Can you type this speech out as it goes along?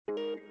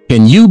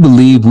Can you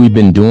believe we've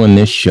been doing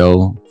this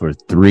show for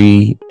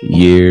 3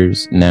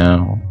 years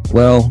now?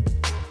 Well,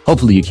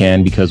 hopefully you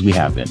can, because we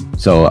have been.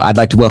 So I'd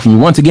like to welcome you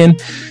once again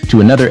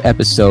to another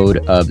episode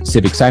of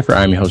Civic Cypher.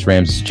 I'm your host,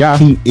 Ramses Ja.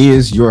 He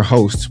is your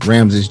host,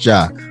 Ramses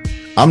Ja.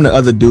 I'm the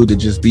other dude that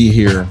just be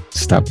here.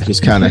 Stop it.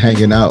 Just kind of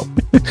hanging out.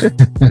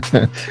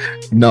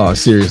 No,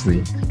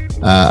 seriously.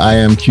 I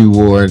am Q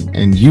Ward,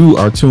 and you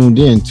are tuned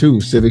in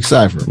to Civic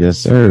Cypher. Yes,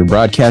 sir.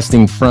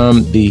 Broadcasting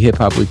from the Hip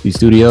Hop Weekly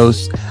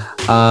Studios.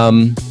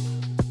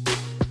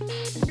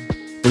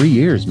 3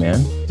 years,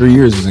 man. 3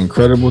 years is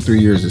incredible. 3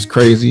 years is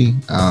crazy.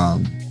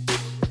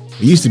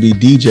 We used to be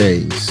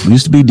DJs. We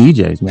used to be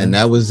DJs, man. And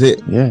that was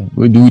it. Yeah.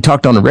 We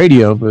talked on the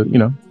radio, but you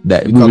know,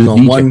 that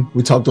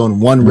we talked on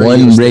one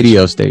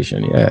radio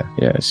station.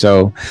 Yeah.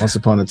 So once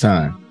upon a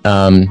time.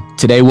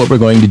 Today what we're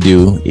going to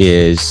do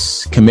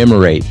is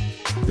commemorate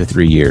the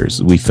 3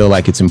 years. We feel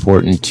like it's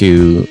important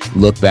to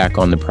look back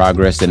on the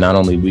progress that not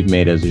only we've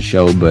made as a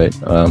show, but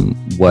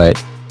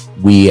what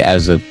we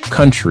as a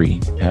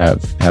country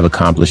have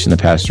accomplished in the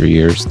past 3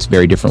 years. It's a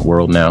very different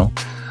world now.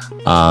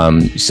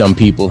 Some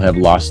people have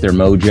lost their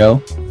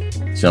mojo.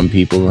 Some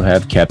people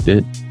have kept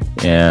it.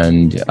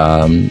 And,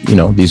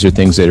 these are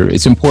things that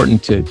it's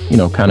important to,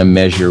 kind of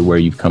measure where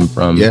you've come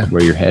from,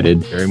 where you're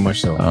headed. Very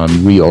much so.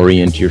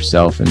 Reorient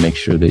yourself and make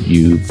sure that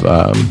you've,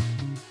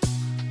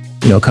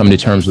 come to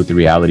terms with the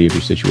reality of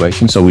your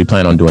situation. So we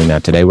plan on doing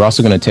that today. We're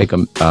also going to take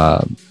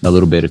a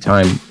little bit of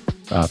time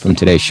from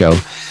today's show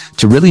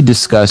to really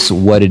discuss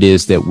what it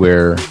is that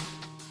we're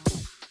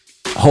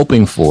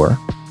hoping for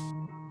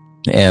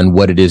and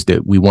what it is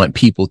that we want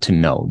people to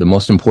know. The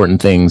most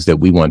important things that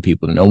we want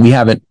people to know.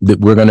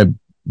 We're going to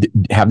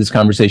have this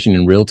conversation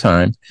in real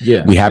time.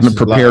 Yeah, we haven't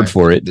prepared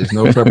for it. There's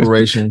no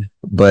preparation.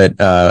 But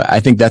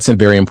I think that's a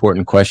very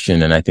important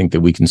question. And I think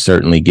that we can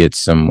certainly get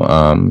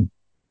some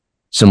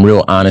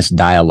real honest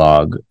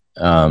dialogue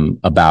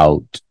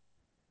about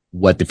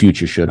what the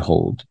future should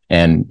hold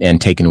and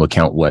take into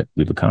account what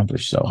we've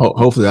accomplished. So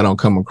hopefully I don't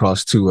come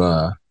across too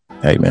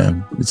hey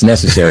man, it's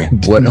necessary.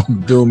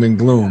 Doom and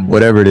gloom.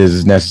 Whatever it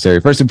is necessary.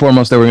 First and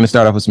foremost, though, we're going to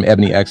start off with some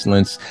Ebony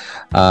Excellence.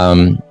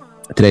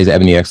 Today's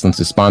Ebony Excellence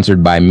is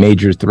sponsored by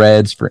Major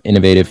Threads for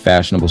innovative,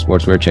 fashionable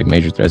sportswear. Check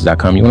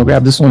majorthreads.com. You want to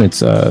grab this one? It's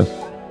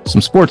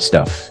some sports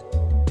stuff.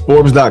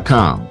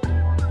 Forbes.com.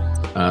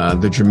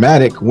 The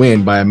dramatic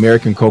win by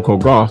American Coco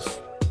Gauff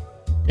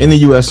in the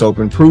U.S.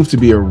 Open proved to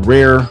be a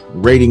rare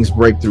ratings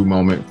breakthrough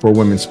moment for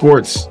women's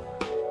sports,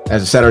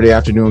 as a Saturday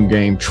afternoon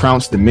game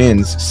trounced the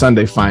men's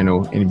Sunday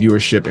final in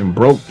viewership and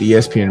broke the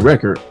ESPN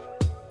record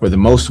for the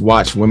most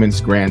watched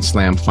women's Grand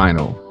Slam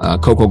final.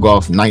 Coco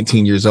Gauff,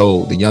 19 years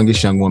old, the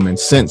youngest young woman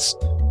since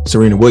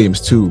Serena Williams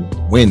to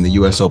win the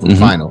U.S. Open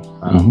final.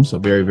 So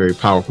very, very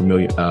powerful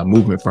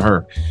movement for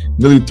her.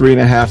 Nearly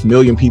 3.5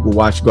 million people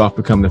watched Gauff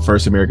become the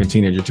first American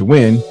teenager to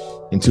win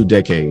in 2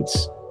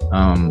 decades.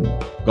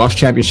 Gauff's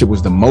championship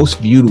was the most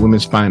viewed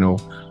women's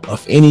final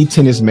of any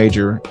tennis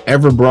major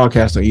ever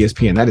broadcast on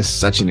ESPN. That is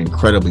such an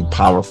incredibly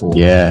powerful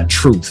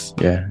truth.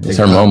 Yeah, it's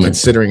her moment.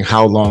 Considering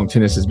how long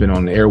tennis has been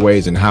on the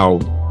airways and how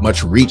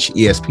much reach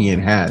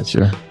ESPN has.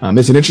 Sure.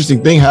 It's an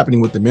interesting thing happening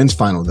with the men's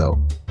final,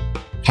 though.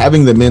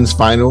 Having the men's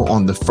final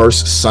on the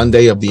first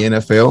Sunday of the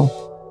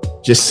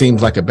NFL just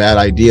seems like a bad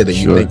idea that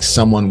you think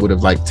someone would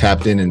have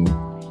tapped in and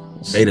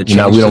made a change.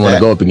 No, we don't want to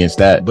go up against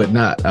that. But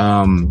not.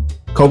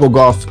 Coco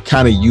Gauff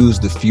kind of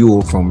used the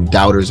fuel from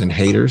doubters and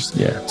haters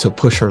to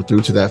push her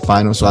through to that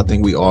final. So I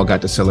think we all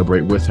got to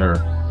celebrate with her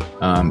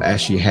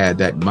as she had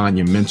that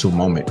monumental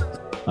moment.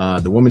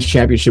 The Women's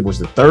Championship was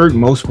the third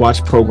most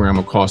watched program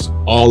across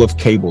all of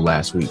cable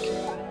last week,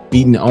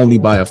 beaten only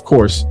by, of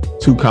course,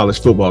 2 college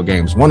football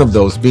games, one of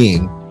those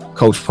being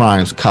Coach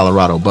Prime's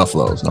Colorado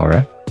Buffaloes. All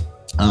right.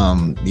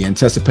 The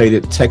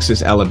anticipated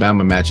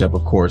Texas-Alabama matchup,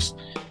 of course,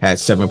 had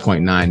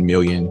 7.9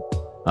 million.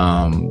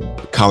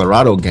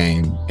 Colorado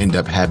game ended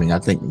up having, I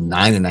think,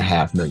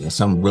 9.5 million,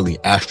 some really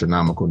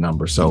astronomical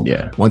number. So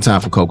one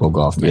time for Coco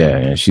Gauff,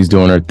 man. Yeah, she's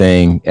doing her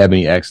thing.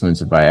 Ebony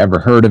Excellence, if I ever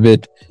heard of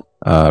it.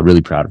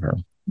 Really proud of her.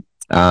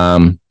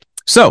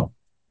 So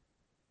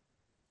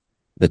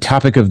the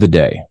topic of the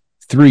day,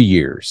 3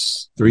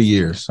 years. 3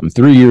 years. I'm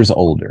 3 years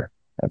older.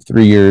 I have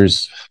 3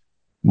 years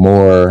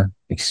more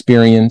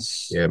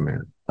experience. Yeah,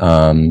 man.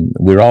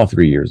 We're all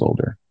 3 years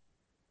older.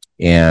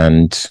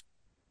 And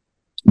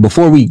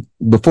before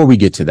we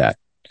get to that,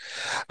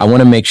 I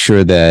want to make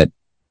sure that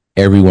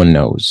everyone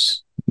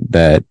knows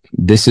that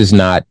this is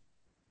not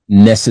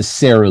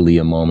necessarily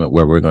a moment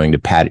where we're going to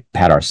pat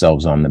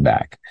ourselves on the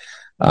back.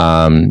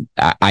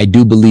 I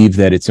do believe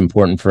that it's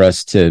important for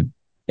us to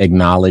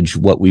acknowledge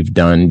what we've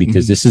done,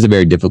 because this is a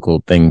very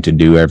difficult thing to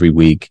do every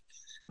week,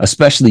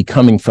 especially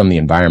coming from the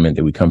environment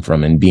that we come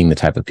from and being the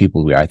type of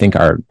people we are. I think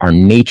our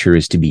nature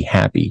is to be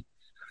happy.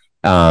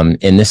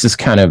 And this is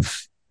kind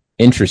of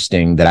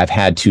interesting that I've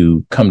had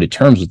to come to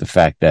terms with the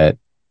fact that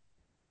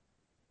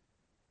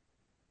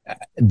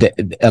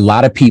a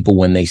lot of people,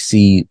 when they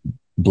see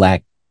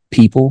Black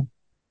people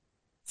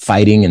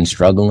fighting and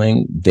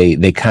struggling,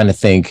 they kind of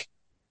think,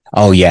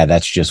 oh yeah,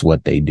 that's just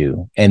what they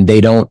do. And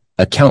they don't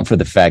account for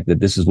the fact that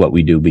this is what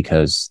we do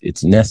because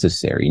it's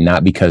necessary,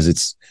 not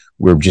because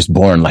we're just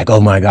born like,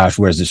 oh my gosh,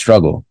 where's the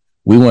struggle?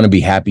 We want to be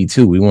happy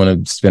too. We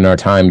want to spend our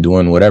time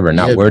doing whatever,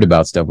 not worried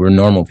about stuff. We're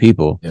normal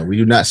people. Yeah, we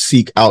do not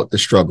seek out the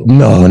struggle.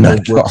 No,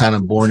 not we're kind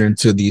of born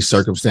into these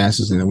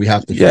circumstances, and then we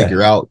have to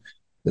figure out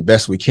the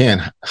best we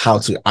can how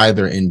to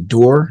either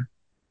endure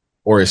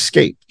or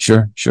escape.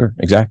 Sure,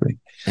 exactly.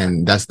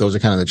 And those are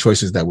kind of the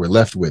choices that we're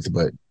left with,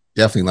 but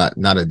definitely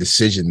not a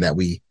decision that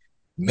we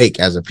make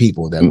as a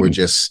people, that we're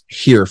just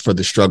here for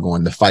the struggle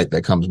and the fight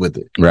that comes with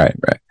it. Right.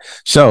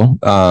 So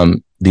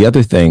the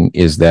other thing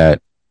is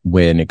that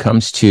when it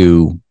comes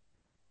to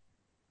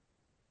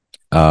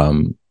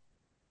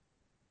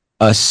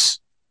us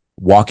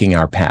walking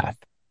our path,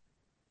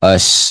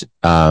 us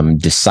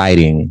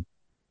deciding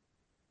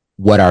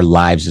what our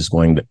lives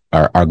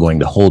are going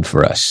to hold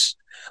for us,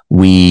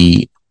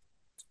 we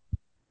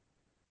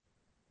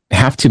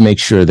have to make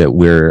sure that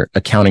we're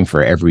accounting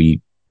for every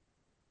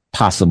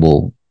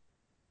possible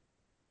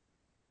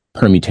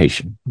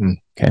permutation.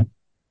 Okay.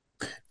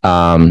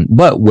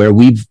 But where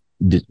we've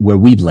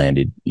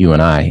landed, you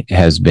and I,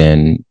 has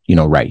been,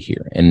 right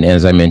here. And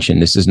as I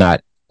mentioned, this is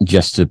not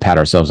just to pat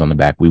ourselves on the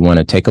back. We want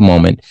to take a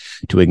moment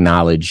to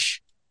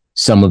acknowledge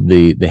some of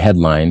the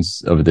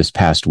headlines over this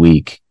past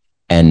week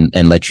and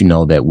let you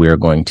know that we're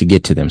going to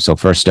get to them. So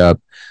first up,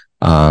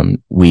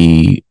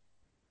 we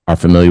are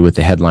familiar with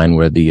the headline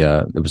where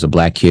there was a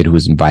black kid who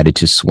was invited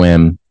to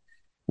swim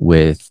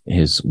with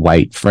his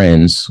white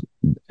friends.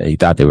 He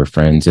thought they were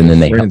friends, and then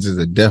friends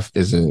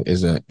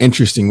is an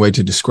interesting way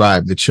to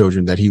describe the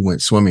children that he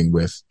went swimming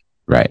with.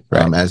 Right.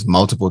 As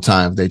multiple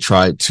times they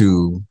tried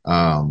to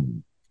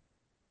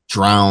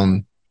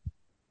drown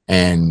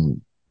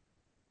and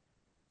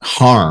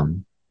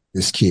harm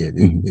this kid.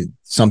 It's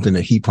something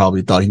that he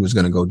probably thought he was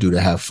going to go do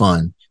to have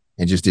fun,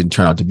 and just didn't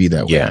turn out to be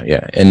that way.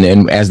 Yeah.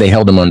 And as they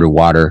held him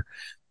underwater,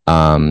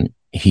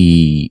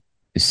 he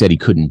said he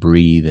couldn't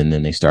breathe, and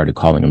then they started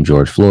calling him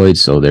George Floyd.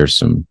 So there's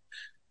some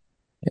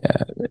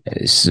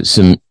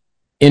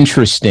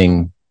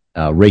interesting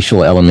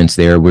racial elements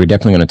there. We're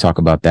definitely going to talk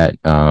about that.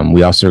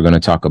 We also are going to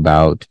talk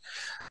about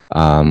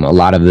a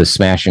lot of the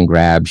smash and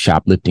grab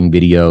shoplifting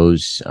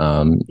videos.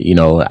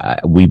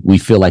 We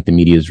feel like the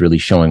media is really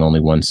showing only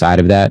one side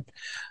of that.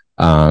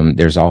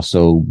 There's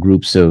also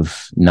groups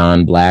of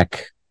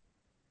non-black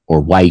or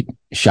white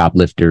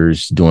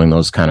shoplifters doing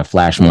those kind of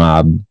flash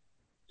mob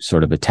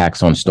sort of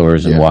attacks on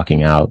stores and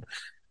walking out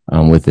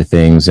with the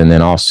things. And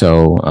then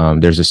also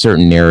there's a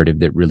certain narrative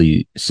that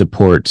really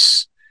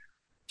supports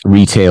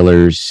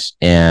retailers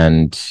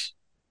and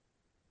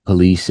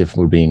police, if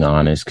we're being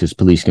honest, because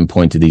police can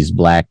point to these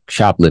black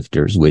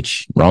shoplifters,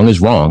 which wrong is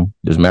wrong.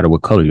 Doesn't matter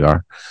what color you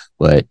are.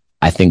 But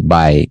I think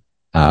by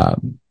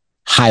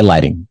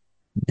highlighting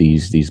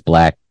these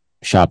black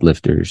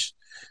shoplifters,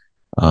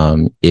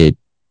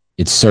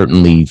 it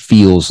certainly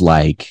feels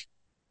like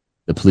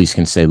the police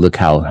can say, look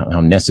how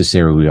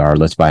necessary we are.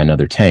 Let's buy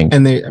another tank.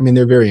 And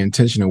they're very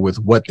intentional with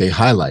what they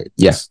highlight.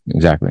 Yes,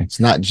 exactly. It's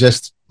not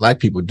just black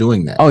people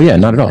doing that. Oh yeah,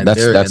 not at all. And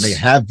that's they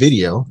have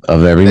video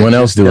of everyone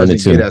else doing it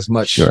too. Get as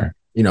much,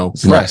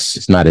 press.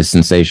 It's not as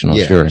sensational.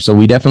 Yeah. Sure. So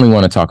we definitely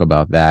want to talk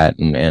about that.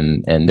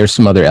 And there's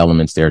some other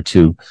elements there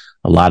too.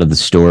 A lot of the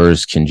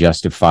stores can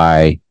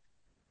justify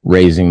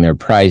raising their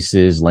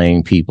prices,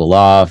 laying people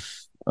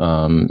off,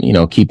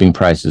 keeping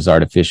prices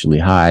artificially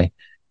high,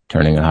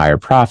 turning a higher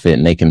profit,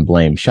 and they can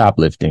blame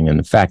shoplifting. And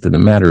the fact of the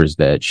matter is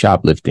that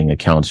shoplifting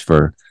accounts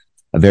for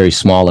a very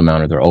small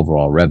amount of their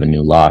overall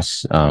revenue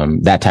loss.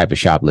 That type of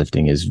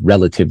shoplifting is,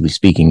 relatively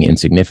speaking,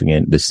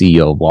 insignificant. The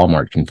CEO of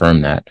Walmart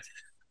confirmed that.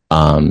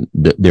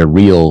 Their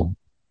real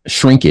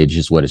shrinkage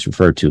is what is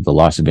referred to, the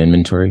loss of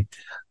inventory,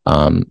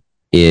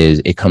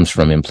 it comes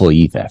from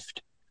employee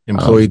theft.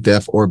 Employee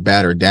theft or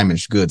bad or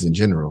damaged goods in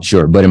general.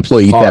 Sure, but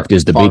employee theft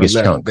is the biggest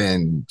chunk.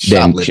 Than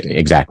shoplifting.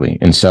 Exactly.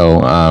 And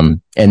so,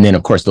 and then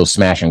of course those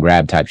smash and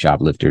grab type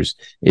shoplifters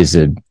is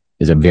a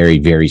very,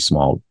 very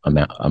small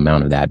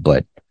amount of that.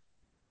 But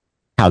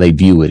how they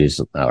view it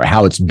is, or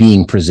how it's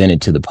being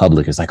presented to the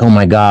public is like, oh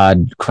my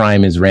God,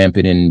 crime is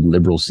rampant in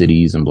liberal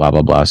cities and blah,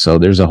 blah, blah. So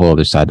there's a whole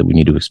other side that we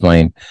need to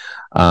explain.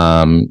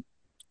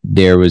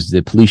 There was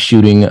the police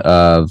shooting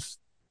of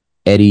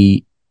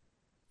Eddie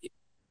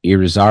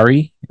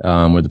Irizarry,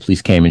 where the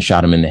police came and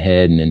shot him in the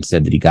head and then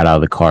said that he got out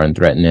of the car and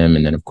threatened him.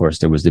 And then, of course,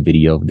 there was the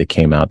video that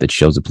came out that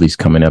shows the police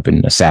coming up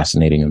and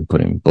assassinating him,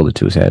 putting a bullet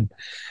to his head.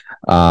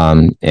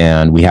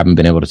 And we haven't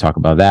been able to talk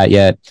about that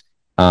yet.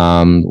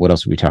 What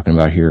else are we talking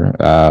about here?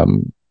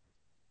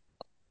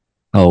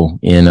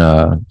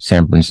 In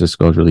San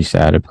Francisco, it's really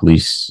sad. A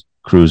police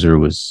cruiser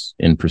was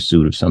in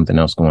pursuit of something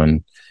else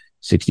going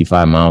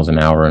 65 miles an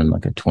hour in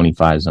like a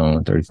 25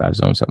 zone, 35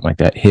 zone, something like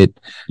that. Hit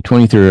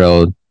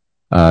 23-year-old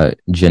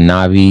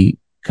Janavi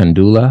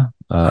Kandula.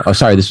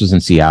 This was in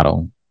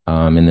Seattle.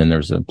 And then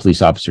there's a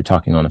police officer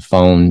talking on the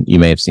phone. You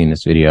may have seen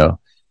this video.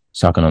 He's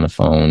talking on the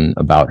phone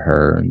about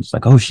her. And it's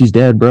like, oh, she's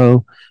dead,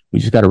 bro. We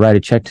just got to write a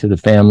check to the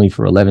family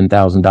for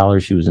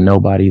 $11,000. She was a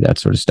nobody, that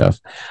sort of stuff.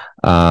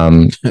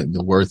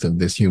 The worth of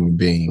this human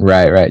being.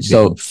 Right.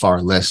 So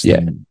far less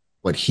than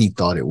what he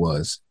thought it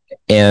was.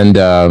 And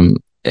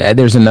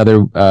there's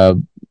another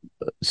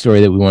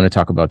story that we want to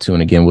talk about too.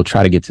 And again, we'll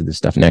try to get to this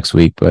stuff next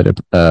week. But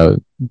a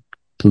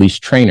police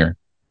trainer,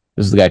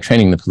 this is the guy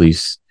training the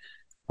police.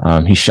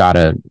 He shot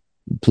a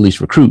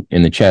police recruit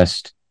in the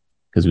chest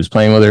because he was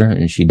playing with her,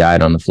 and she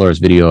died on the floor. There's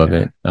video of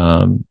it.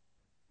 And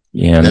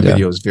that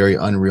video is very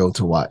unreal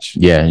to watch.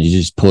 Yeah, he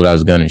just pulled out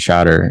his gun and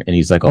shot her, and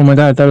he's like, "Oh my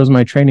God, I thought it was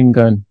my training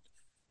gun."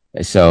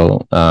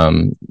 So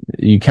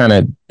you kind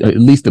of, at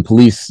least the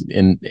police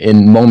in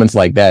moments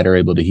like that are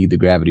able to heed the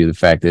gravity of the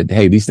fact that,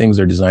 hey, these things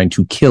are designed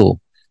to kill.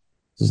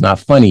 This is not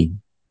funny.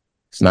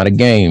 It's not a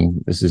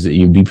game. This is,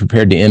 you be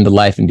prepared to end a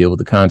life and deal with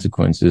the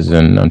consequences.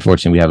 And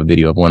unfortunately, we have a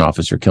video of one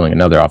officer killing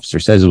another officer.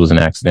 Says it was an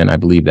accident. I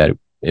believe that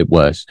it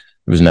was.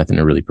 There was nothing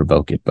to really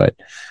provoke it, but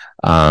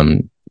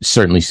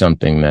certainly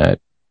something that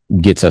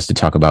gets us to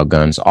talk about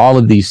guns. All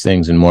of these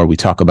things and more we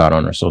talk about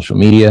on our social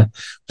media.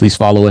 Please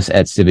follow us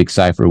at Civic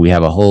Cypher. We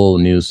have a whole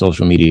new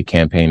social media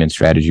campaign and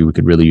strategy. We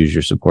could really use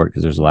your support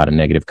because there's a lot of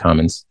negative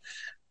comments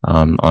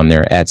on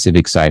there at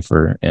Civic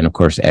Cypher. And of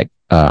course, at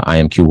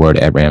IMQ Ward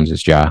at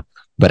Ramses Ja.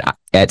 But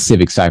at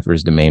Civic Cypher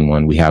is the main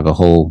one. We have a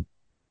whole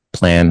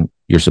plan.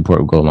 Your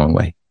support will go a long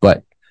way.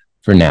 But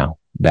for now,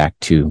 back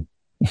to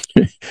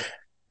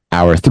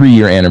our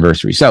 3-year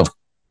anniversary. So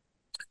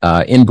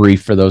in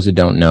brief, for those that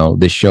don't know,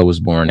 this show was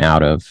born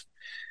out of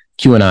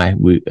Q and I.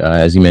 We,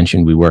 as you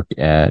mentioned, we worked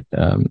at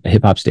a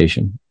hip hop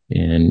station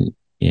in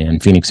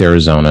Phoenix,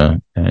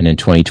 Arizona. And in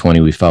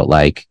 2020, we felt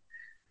like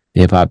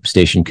the hip hop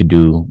station could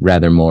do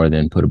rather more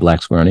than put a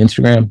black square on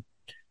Instagram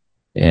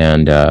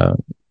and,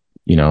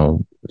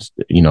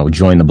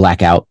 join the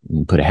blackout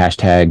and put a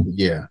hashtag.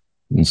 Yeah.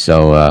 And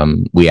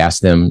so we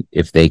asked them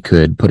if they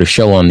could put a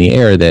show on the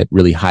air that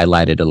really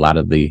highlighted a lot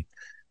of the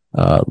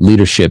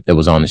leadership that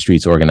was on the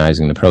streets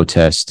organizing the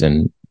protest,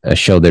 and a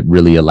show that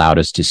really allowed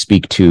us to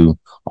speak to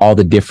all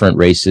the different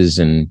races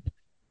and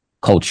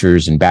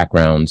cultures and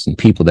backgrounds and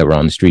people that were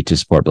on the street to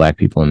support Black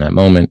people in that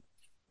moment.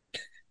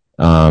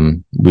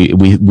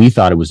 We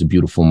thought it was a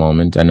beautiful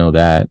moment. I know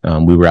that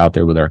we were out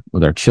there with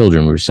our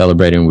children. We were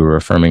celebrating. We were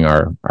affirming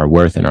our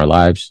worth in our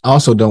lives. I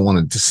also don't want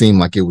it to seem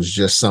like it was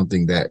just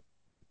something that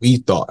we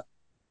thought.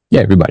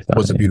 Yeah, everybody thought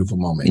was a beautiful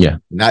moment. Yeah,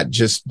 not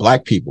just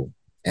Black people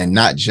and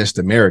not just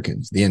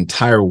Americans. The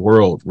entire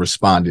world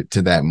responded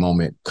to that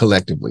moment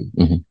collectively.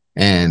 Mm-hmm.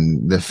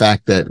 And the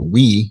fact that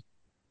we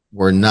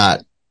were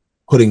not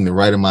putting the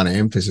right amount of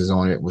emphasis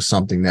on it was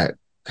something that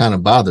kind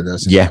of bothered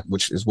us. Yeah.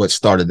 Which is what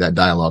started that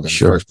dialogue in the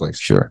first place.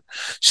 Sure.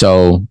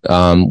 So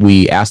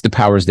we asked the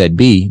powers that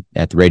be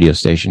at the radio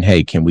station,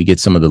 hey, can we get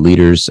some of the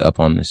leaders up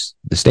on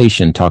the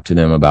station, talk to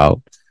them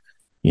about,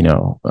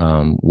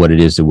 what it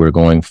is that we're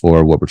going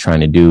for, what we're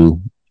trying to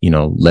do,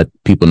 let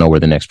people know where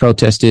the next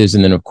protest is.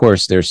 And then, of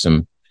course, there's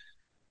some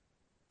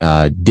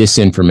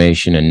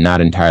disinformation and not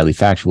entirely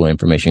factual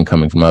information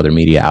coming from other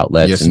media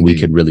outlets. Yes, and indeed. We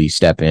could really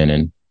step in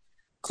and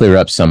clear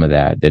up some of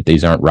that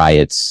these aren't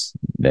riots,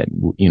 that,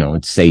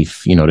 it's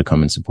safe, to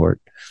come and support.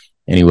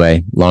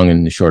 Anyway, long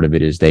and the short of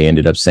it is they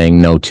ended up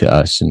saying no to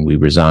us and we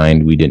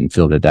resigned. We didn't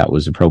feel that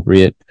was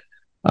appropriate.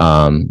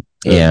 And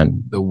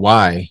the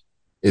why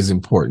is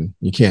important.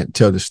 You can't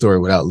tell the story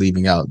without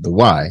leaving out the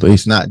why. Please.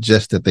 It's not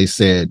just that they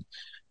said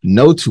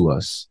no to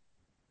us,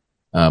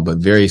 but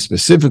very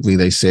specifically,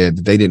 they said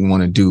that they didn't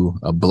want to do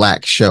a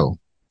Black show.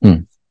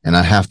 And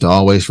I have to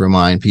always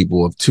remind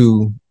people of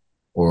two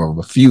or of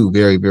a few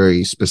very,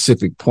 very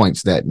specific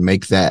points that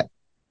make that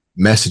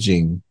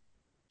messaging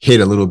hit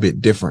a little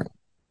bit different.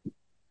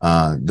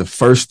 The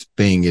first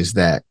thing is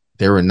that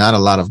there were not a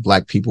lot of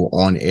Black people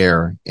on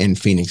air in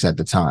Phoenix at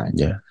the time.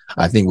 Yeah.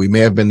 I think we may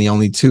have been the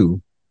only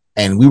two,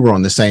 and we were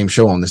on the same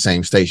show on the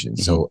same station.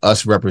 Mm-hmm. So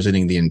us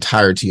representing the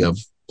entirety of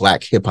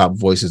Black hip hop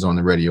voices on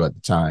the radio at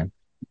the time.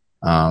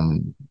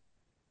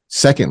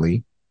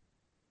 Secondly,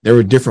 there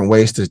were different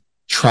ways to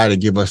try to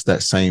give us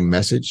that same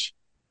message,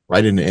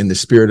 right? In the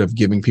spirit of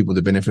giving people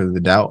the benefit of the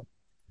doubt.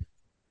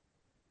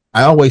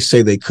 I always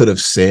say they could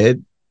have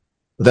said,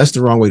 but that's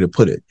the wrong way to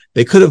put it.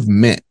 They could have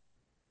meant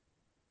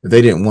that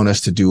they didn't want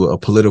us to do a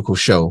political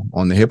show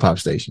on the hip hop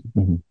station.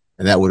 Mm-hmm.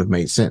 And that would have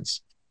made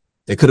sense.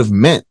 They could have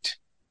meant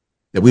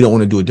that we don't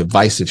want to do a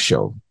divisive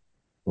show.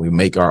 We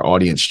make our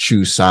audience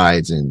choose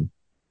sides, and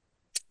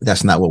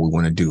that's not what we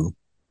want to do.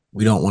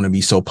 We don't want to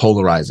be so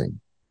polarizing.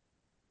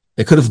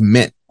 They could have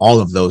meant all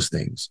of those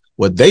things.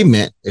 What they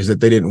meant is that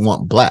they didn't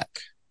want Black.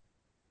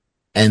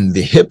 And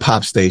the hip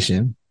hop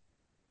station,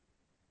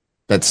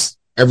 that's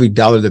every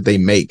dollar that they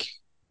make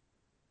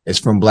is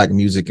from Black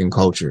music and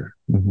culture.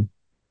 Mm-hmm.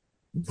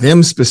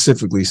 Them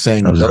specifically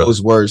saying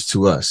those words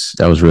to us.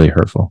 That was really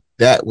hurtful.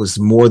 That was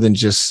more than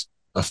just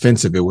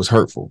offensive. It was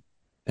hurtful.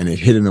 And it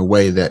hit in a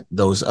way that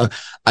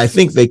I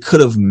think they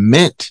could have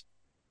meant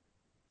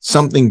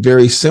something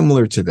very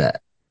similar to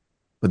that,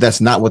 but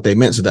that's not what they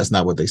meant. So that's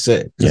not what they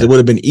said. Because it would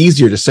have been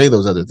easier to say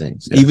those other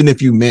things, even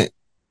if you meant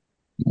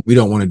we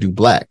don't want to do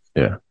Black.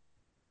 Yeah.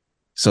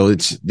 So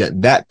it's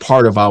that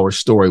part of our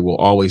story will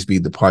always be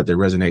the part that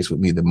resonates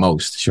with me the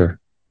most. Sure.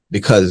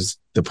 Because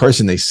the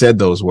person they said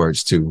those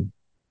words to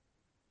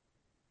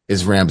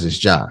is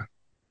Ramses Ja.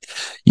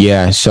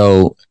 Yeah.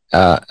 So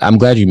I'm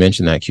glad you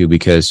mentioned that, Q,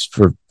 because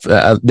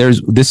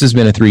this has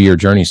been a 3-year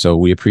journey. So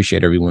we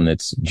appreciate everyone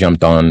that's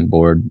jumped on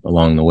board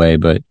along the way.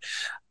 But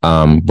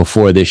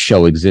before this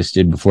show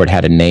existed, before it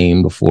had a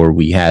name, before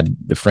we had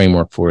the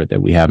framework for it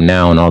that we have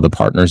now, and all the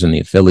partners and the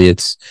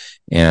affiliates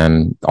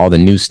and all the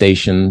news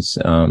stations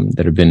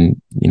that have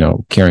been,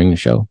 carrying the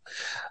show,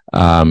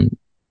 I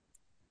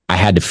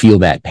had to feel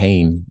that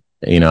pain.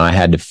 I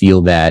had to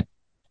feel that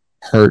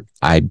hurt.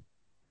 I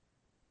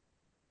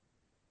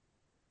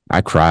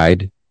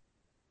cried.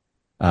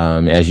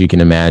 As you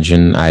can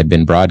imagine, I'd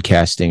been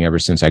broadcasting ever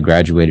since I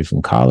graduated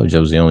from college.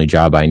 That was the only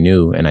job I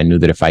knew. And I knew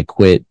that if I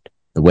quit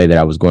the way that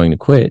I was going to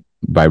quit,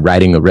 by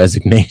writing a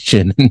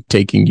resignation and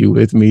taking you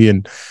with me,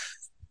 and,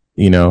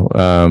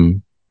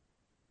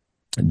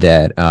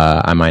 that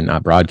I might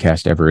not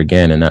broadcast ever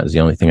again. And that was the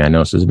only thing I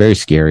know. So it was very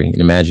scary.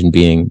 And imagine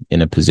being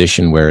in a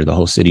position where the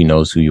whole city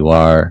knows who you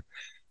are.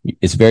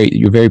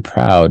 You're very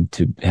proud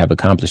to have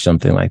accomplished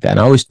something like that. And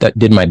I always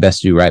did my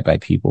best to do right by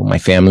people. My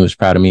family was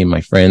proud of me,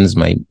 my friends,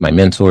 my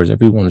mentors,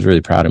 everyone was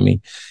really proud of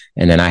me.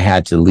 And then I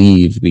had to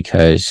leave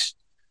because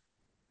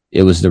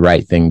it was the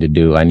right thing to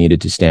do. I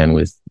needed to stand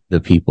with the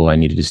people. I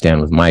needed to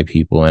stand with my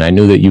people. And I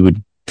knew that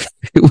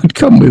it would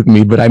come with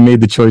me, but I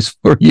made the choice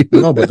for you.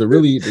 No, but the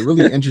really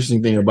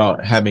interesting thing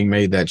about having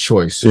made that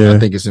choice, I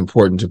think it's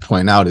important to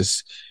point out,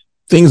 is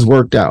things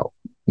worked out.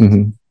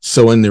 Mm-hmm.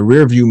 So in the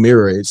rearview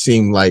mirror, it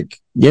seemed like,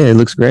 it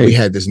looks great. We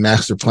had this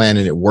master plan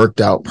and it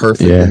worked out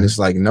perfect. Yeah. And it's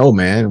like, no,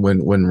 man,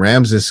 when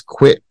Ramses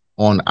quit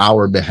on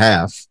our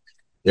behalf,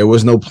 there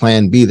was no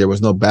plan B. There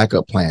was no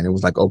backup plan. It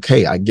was like,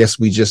 okay, I guess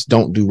we just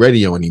don't do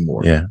radio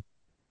anymore. Yeah.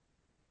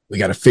 We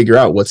got to figure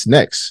out what's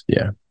next.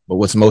 Yeah. But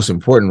what's most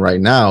important right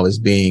now is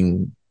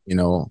being,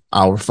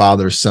 our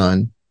father's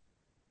son,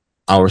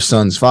 our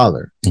son's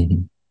father,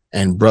 mm-hmm.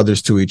 and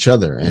brothers to each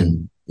other,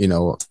 mm-hmm.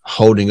 and,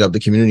 holding up the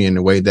community in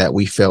a way that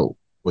we felt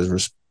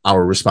was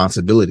our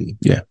responsibility.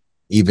 Yeah.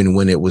 Even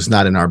when it was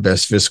not in our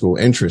best fiscal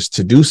interest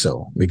to do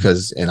so,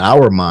 because in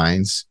our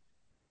minds,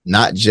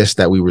 not just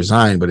that we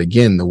resigned, but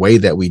again, the way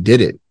that we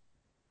did it,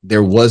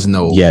 there was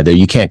no,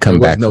 you can't come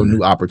back. No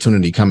new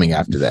opportunity coming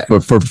after that.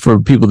 For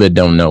people that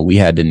don't know, we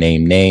had to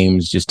name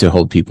names just to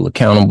hold people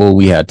accountable.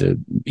 We had to,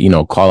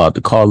 call out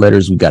the call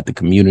letters. We got the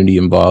community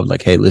involved.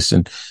 Like, hey,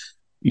 listen,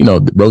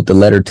 wrote the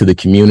letter to the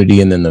community,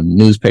 and then the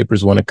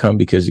newspapers want to come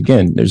because,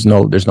 again, there's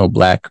no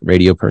black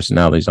radio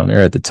personalities on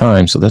air at the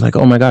time. So they're like,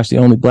 oh my gosh, the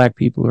only black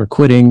people are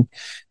quitting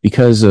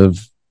because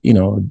of,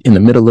 in the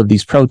middle of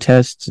these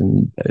protests.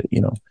 And,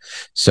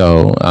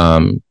 so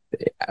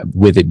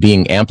with it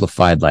being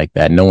amplified like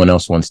that, no one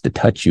else wants to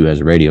touch you as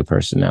a radio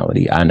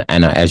personality. And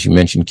as you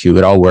mentioned, Q,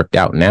 it all worked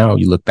out. Now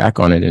you look back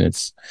on it and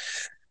it's,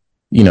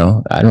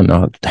 I don't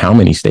know how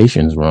many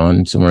stations we're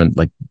on, somewhere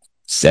like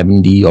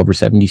over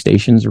 70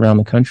 stations around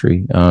the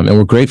country. And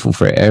we're grateful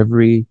for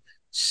every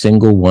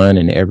single one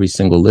and every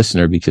single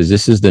listener, because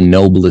this is the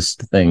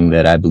noblest thing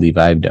that I believe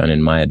I've done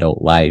in my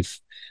adult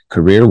life,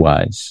 career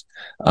wise.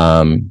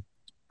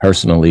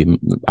 Personally,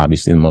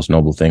 obviously the most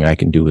noble thing I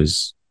can do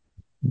is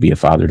be a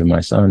father to my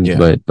son,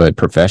 but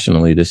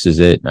professionally, this is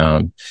it.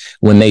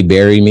 When they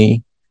bury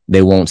me,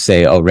 they won't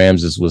say, oh,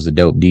 Ramses was a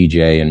dope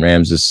DJ and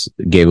Ramses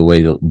gave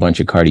away a bunch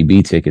of Cardi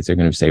B tickets. They're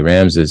going to say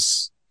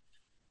Ramses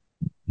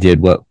did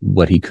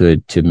what he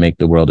could to make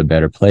the world a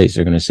better place.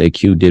 They're going to say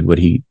Q did what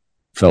he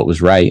felt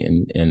was right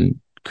and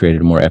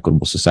created a more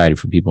equitable society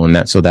for people. And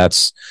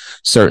that's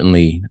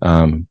certainly,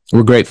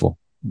 we're grateful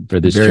for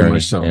this Very journey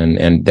much so.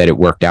 and that it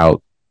worked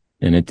out,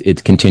 and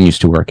it continues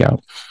to work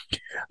out.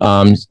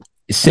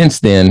 Since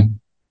then,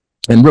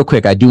 and real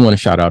quick, I do want to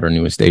shout out our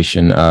newest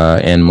station,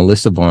 and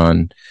Melissa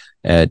Vaughn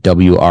at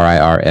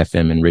WRIR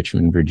FM in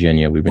Richmond,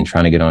 Virginia. We've been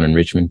trying to get on in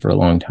Richmond for a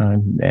long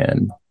time,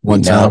 and we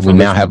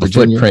now have a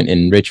footprint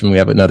in Richmond. We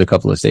have another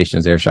couple of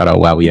stations there. Shout out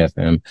Wowie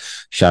FM.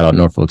 Shout out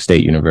Norfolk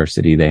State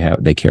University.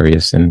 They carry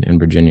us in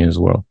Virginia as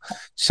well.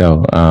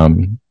 So,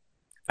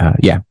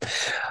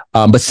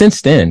 but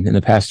since then, in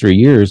the past 3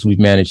 years, we've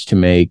managed to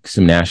make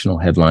some national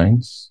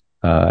headlines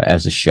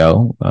as a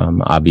show.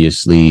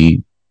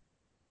 Obviously,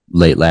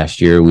 late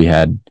last year, we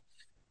had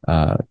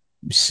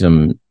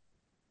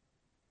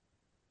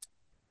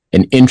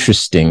an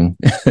interesting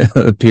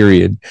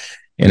period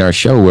in our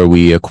show where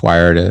we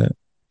acquired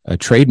a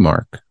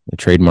trademark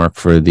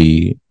for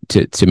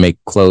to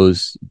make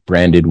clothes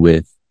branded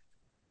with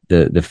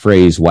the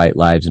phrase "White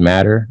Lives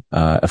Matter,"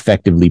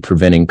 effectively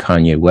preventing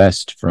Kanye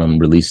West from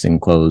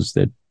releasing clothes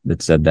that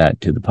said that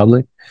to the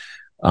public,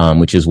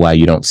 which is why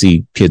you don't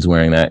see kids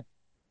wearing that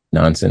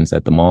nonsense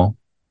at the mall.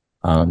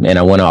 And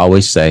I want to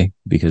always say,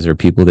 because there are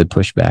people that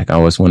push back, I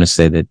always want to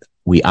say that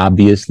we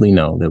obviously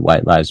know that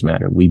white lives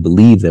matter. We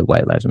believe that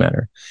white lives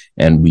matter,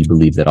 and we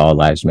believe that all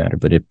lives matter.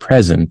 But at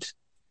present,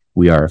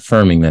 we are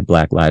affirming that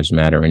Black lives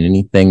matter, and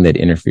anything that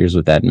interferes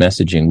with that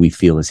messaging, we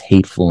feel is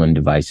hateful and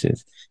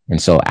divisive. And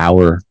so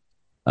our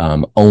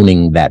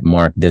owning that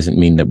mark doesn't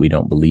mean that we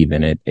don't believe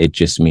in it. It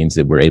just means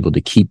that we're able to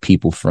keep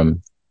people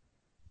from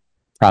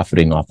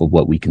profiting off of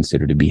what we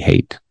consider to be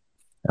hate.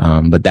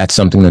 But that's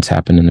something that's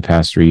happened in the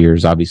past 3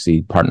 years.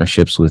 Obviously,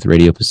 partnerships with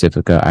Radio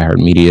Pacifica,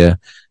 iHeartMedia,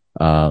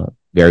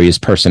 various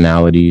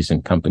personalities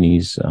and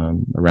companies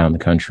around the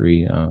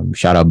country.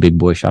 Shout out Big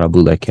Boy, shout out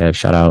Bootleg Kev,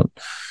 shout out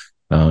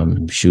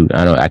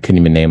I couldn't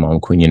even name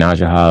them. Queen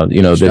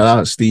Yanaja, shout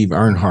out Steve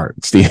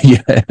Earnhardt. Steve,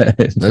 yeah.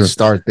 Let's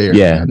start there.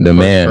 Yeah, the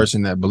man,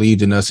 person that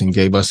believed in us and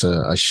gave us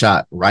a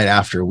shot right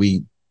after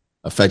we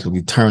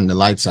effectively turned the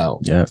lights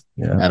out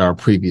at our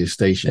previous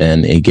station,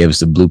 and it gave us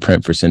the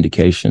blueprint for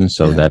syndication.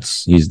 So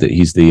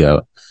he's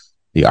the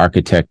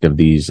architect of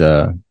these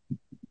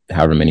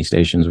however many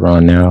stations we're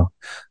on now.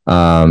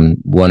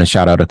 Want to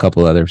shout out a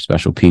couple other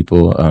special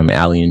people,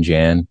 Ali and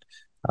Jan.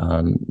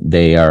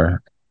 They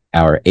are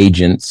our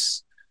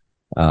agents,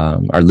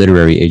 our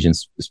literary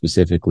agents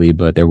specifically,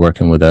 but they're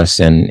working with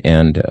us, and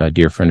a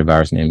dear friend of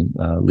ours named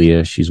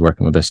Leah. She's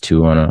working with us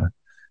too on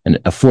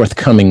a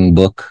forthcoming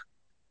book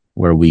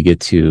where we get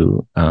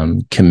to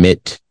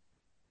commit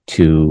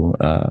to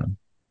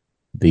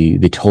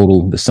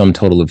the sum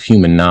total of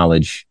human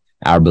knowledge,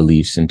 our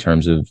beliefs in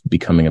terms of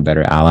becoming a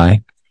better ally.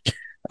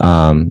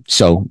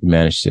 So we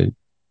managed to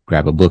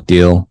grab a book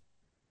deal.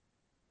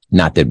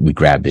 Not that we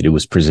grabbed it, it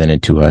was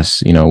presented to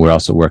us. We're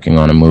also working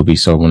on a movie.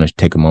 So I want to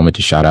take a moment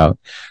to shout out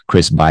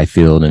Chris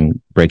Byfield and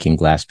Breaking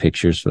Glass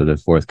Pictures for the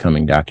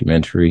forthcoming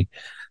documentary,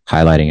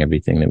 highlighting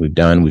everything that we've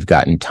done. We've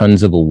gotten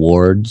tons of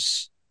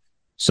awards.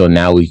 So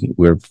now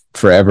we're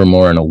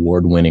forevermore an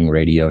award-winning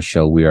radio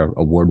show. We are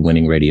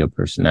award-winning radio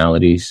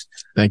personalities.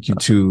 Thank you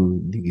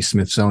to the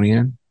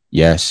Smithsonian.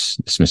 Yes,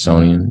 the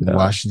Smithsonian.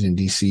 Washington,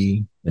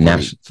 D.C.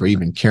 for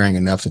even caring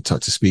enough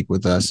to speak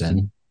with us,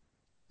 and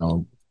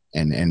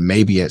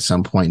maybe at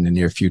some point in the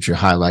near future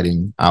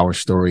highlighting our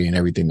story and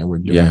everything that we're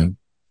doing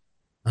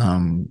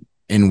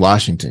in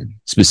Washington.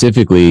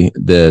 Specifically,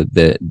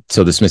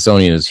 so the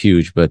Smithsonian is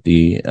huge, but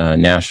the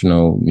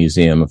National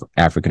Museum of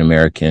African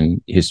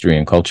American History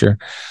and Culture,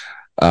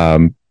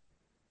 dear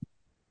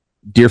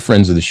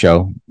friends of the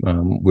show,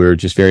 we're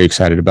just very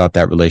excited about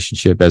that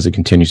relationship as it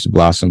continues to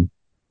blossom.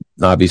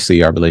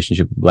 Obviously, our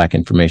relationship with Black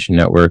Information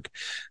Network,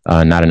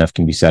 not enough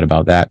can be said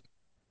about that.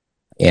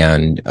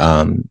 And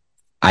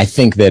I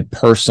think that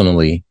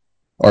personally,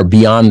 or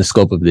beyond the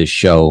scope of this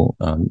show,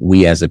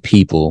 we as a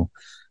people,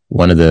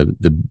 one of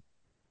the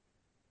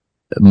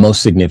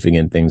most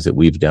significant things that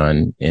we've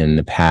done in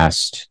the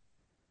past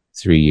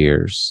 3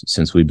 years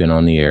since we've been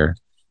on the air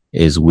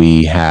is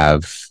we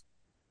got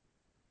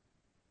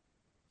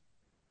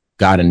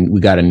a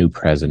new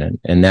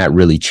president, and that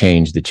really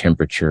changed the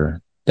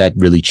temperature. That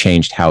really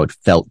changed how it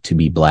felt to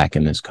be Black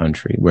in this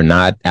country. We're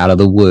not out of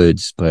the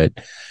woods, and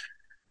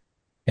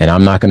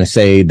I'm not going to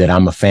say that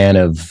I'm a fan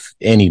of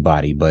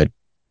anybody, but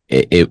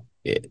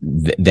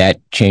that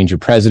change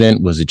of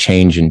president was a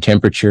change in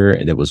temperature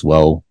that was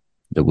well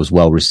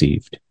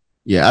received.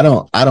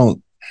 Yeah, I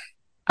don't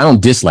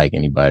dislike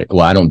anybody.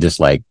 Well, I don't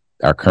dislike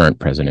our current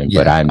president,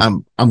 but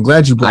I'm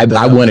glad you brought that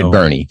up. I wanted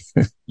Bernie.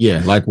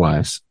 Yeah,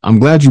 likewise. I'm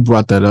glad you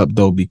brought that up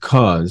though,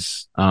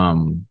 because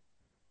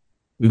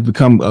we've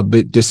become a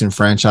bit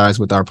disenfranchised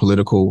with our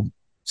political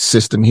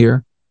system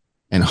here,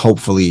 and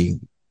hopefully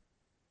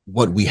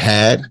what we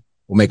had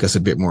will make us a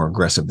bit more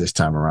aggressive this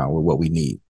time around with what we need.